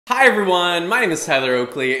Hi everyone, my name is Tyler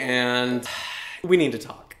Oakley and we need to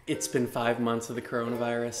talk. It's been 5 months of the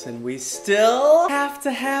coronavirus and we still have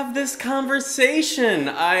to have this conversation.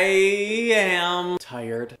 I am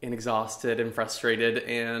tired and exhausted and frustrated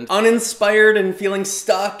and uninspired and feeling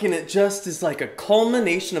stuck, and it just is like a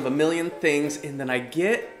culmination of a million things. And then I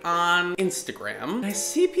get on Instagram and I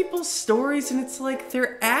see people's stories and it's like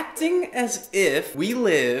they're acting as if we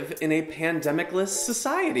live in a pandemic-less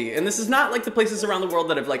society. And this is not like the places around the world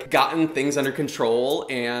that have like gotten things under control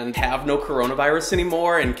and have no coronavirus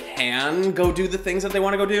anymore and can go do the things that they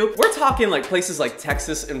want to go do. We're talking like places like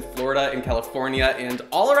Texas and Florida and California and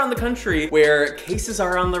all around the country where cases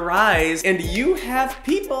are on the rise, and you have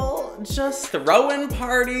people just throwing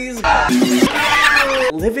parties,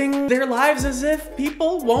 living their lives as if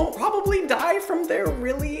people won't probably die from their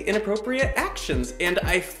really inappropriate actions. And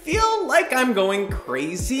I feel like I'm going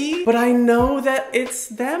crazy, but I know that it's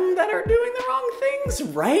them that are doing the wrong things,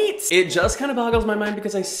 right? It just kind of boggles my mind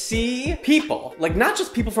because I see people, like not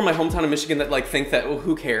just people from my hometown of Michigan that like think that, well,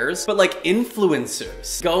 who cares? But like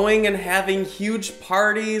influencers going and having huge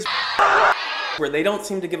parties where they don't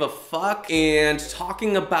seem to give a fuck and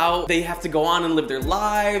talking about they have to go on and live their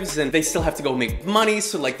lives and they still have to go make money,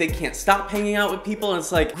 so like they can't stop hanging out with people. And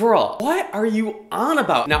it's like, girl, what are you on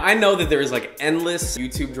about? Now I know that there is like endless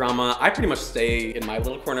YouTube drama. I pretty much stay in my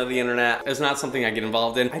little corner of the internet. It's not something I get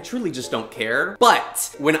involved in. I truly just don't care.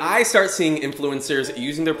 But when I start seeing influencers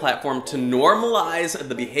using their platform to normalize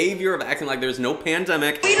the behavior of acting like there's no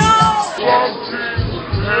pandemic, we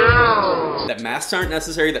that masks aren't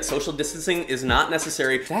necessary, that social distancing is not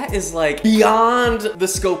necessary, that is like beyond the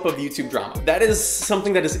scope of YouTube drama. That is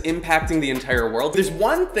something that is impacting the entire world. There's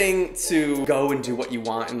one thing to go and do what you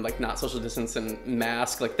want and like not social distance and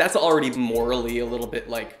mask, like that's already morally a little bit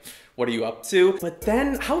like, what are you up to? But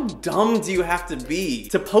then how dumb do you have to be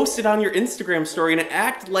to post it on your Instagram story and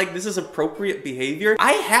act like this is appropriate behavior?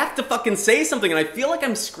 I have to fucking say something, and I feel like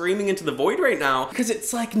I'm screaming into the void right now because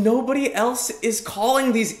it's like nobody else is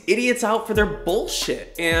calling these idiots out for their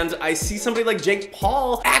bullshit. And I see somebody like Jake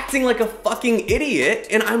Paul acting like a fucking idiot,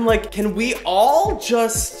 and I'm like, can we all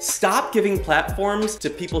just stop giving platforms to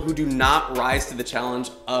people who do not rise to the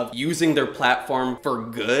challenge of using their platform for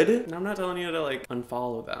good? And I'm not telling you to like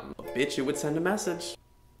unfollow them. Bitch, it would send a message.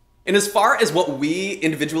 And as far as what we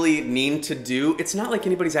individually need to do, it's not like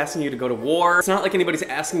anybody's asking you to go to war. It's not like anybody's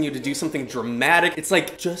asking you to do something dramatic. It's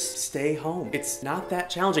like, just stay home. It's not that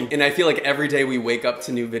challenging. And I feel like every day we wake up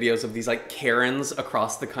to new videos of these like Karens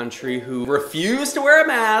across the country who refuse to wear a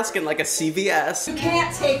mask in like a CVS. You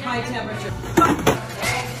can't take my temperature.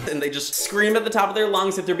 And they just scream at the top of their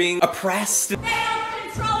lungs that they're being oppressed. They don't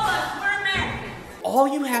control us. We're Americans. All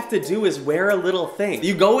you have to do is wear a little thing.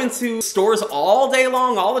 You go into stores all day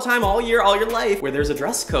long, all the time, all year, all your life, where there's a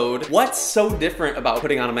dress code. What's so different about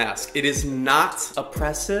putting on a mask? It is not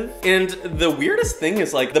oppressive. And the weirdest thing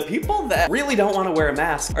is like the people that really don't want to wear a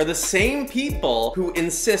mask are the same people who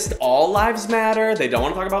insist all lives matter. They don't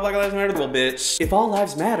want to talk about Black Lives Matter. Well, bitch, if all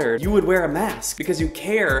lives matter, you would wear a mask because you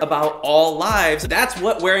care about all lives. That's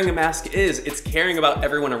what wearing a mask is. It's caring about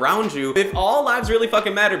everyone around you. If all lives really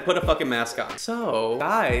fucking mattered, put a fucking mask on. So,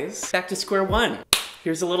 guys, back to square one.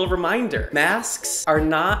 Here's a little reminder. Masks are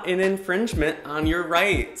not an infringement on your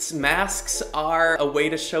rights. Masks are a way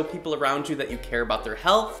to show people around you that you care about their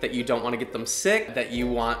health, that you don't want to get them sick, that you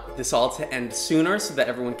want this all to end sooner so that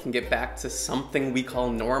everyone can get back to something we call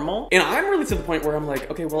normal. And I'm really to the point where I'm like,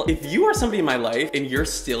 okay, well, if you are somebody in my life and you're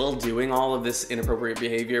still doing all of this inappropriate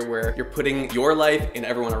behavior where you're putting your life and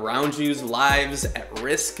everyone around you's lives at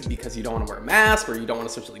risk because you don't want to wear a mask, or you don't want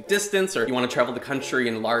to socially distance, or you want to travel the country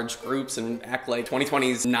in large groups and act like 2020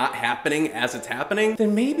 is not happening as it's happening,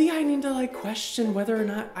 then maybe I need to like question whether or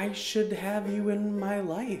not I should have you in my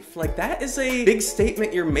life. Like that is a big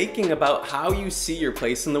statement you're making about how you see your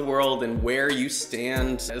place in the world and where you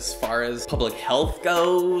stand as far as public health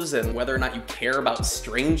goes and whether or not you care about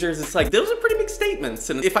strangers. It's like, those are pretty big statements.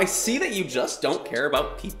 And if I see that you just don't care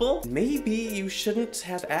about people, maybe you shouldn't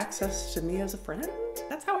have access to me as a friend.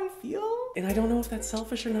 That's how I feel. And I don't know if that's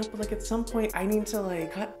selfish or not, but like at some point I need to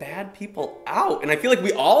like cut bad people out. And I feel like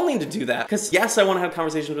we all need to do that. Because yes, I want to have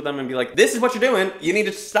conversations with them and be like, this is what you're doing. You need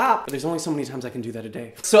to stop. But there's only so many times I can do that a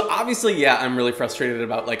day. So obviously, yeah, I'm really frustrated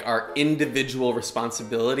about like our individual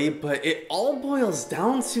responsibility, but it all boils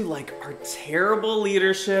down to like our terrible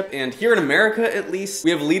leadership. And here in America, at least,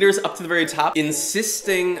 we have leaders up to the very top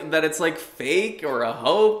insisting that it's like fake or a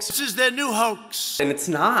hoax. This is their new hoax. And it's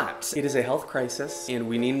not. It is a health crisis, and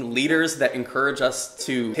we need leaders that encourage us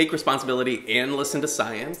to take responsibility and listen to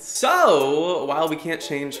science. So while we can't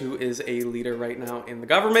change who is a leader right now in the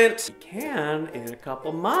government, we can in a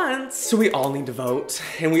couple months. So we all need to vote,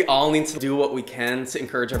 and we all need to do what we can to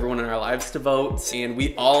encourage everyone in our lives to vote. And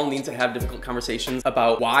we all need to have difficult conversations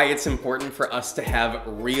about why it's important for us to have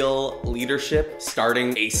real leadership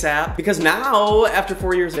starting ASAP. Because now, after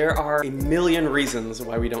 4 years, there are a million reasons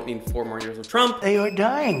why we don't need 4 more years of Trump. They are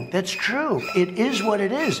dying. That's true. It is what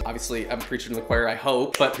it is. Obviously, I'm preaching to the choir, I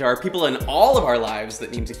hope, but there are people in all of our lives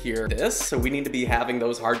that need to hear this. So we need to be having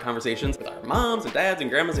those hard conversations with our moms and dads and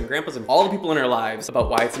grandmas and grandpas and all the people in our lives about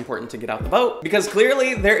why it's important to get out the vote. Because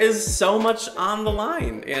clearly there is so much on the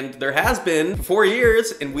line, and there has been for 4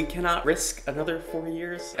 years, and we cannot risk another 4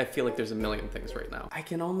 years. I feel like there's a million things right now. I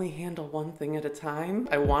can only handle one thing at a time.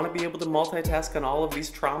 I want to be able to multitask on all of these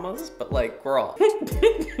traumas, but like, girl.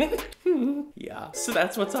 Yeah, so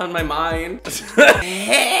that's what's on my mind.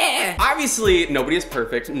 Obviously, nobody is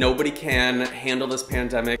perfect. Nobody can handle this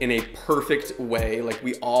pandemic in a perfect way. Like,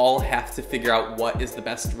 we all have to figure out what is the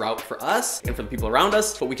best route for us and for the people around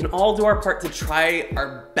us, but we can all do our part to try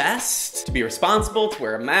our best to be responsible, to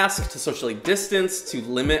wear a mask, to socially distance, to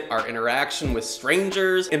limit our interaction with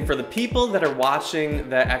strangers. And for the people that are watching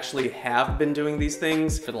that actually have been doing these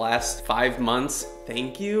things for the last 5 months,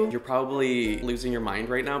 thank you. You're probably losing your mind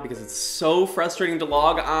right now because it's so frustrating to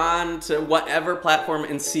log on to whatever platform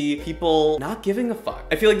and see people not giving a fuck.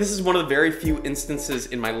 I feel like this is one of the very few instances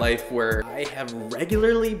in my life where I have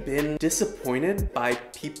regularly been disappointed by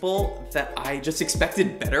people that I just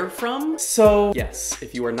expected better from. So yes,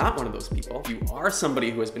 if you are not one of those people, you are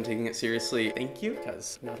somebody who has been taking it seriously, thank you,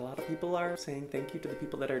 because not a lot of people are saying thank you to the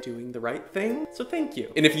people that are doing the right thing. So thank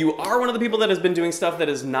you. And if you are one of the people that has been doing stuff that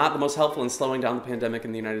is not the most helpful in slowing down the pandemic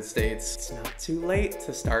in the United States, it's not too late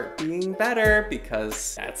to start being better,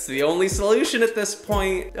 because that's the only solution at this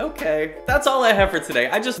point. Okay, that's all I have for today.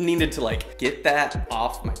 I just needed to like get that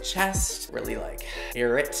off my chest, really like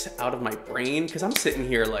air it out of my brain, because I'm sitting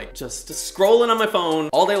here like just scrolling on my phone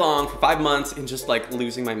all day long for 5 months and just like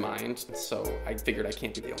losing my mind. So I figured I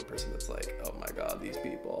can't be the only person that's like, oh my God, these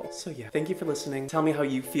people. So yeah, thank you for listening. Tell me how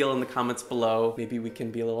you feel in the comments below. Maybe we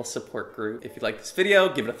can be a little support group. If you like this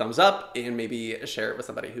video, give it a thumbs up and maybe share it with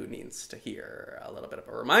somebody who needs to hear a little bit of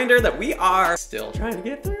a reminder that we are still trying to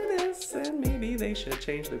get through this and maybe they should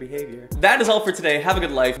change their behavior. That is all for today. Have a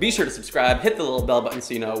good life. Be sure to subscribe, hit the little bell button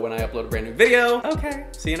so you know when I upload a brand new video. Okay,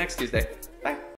 see you next Tuesday.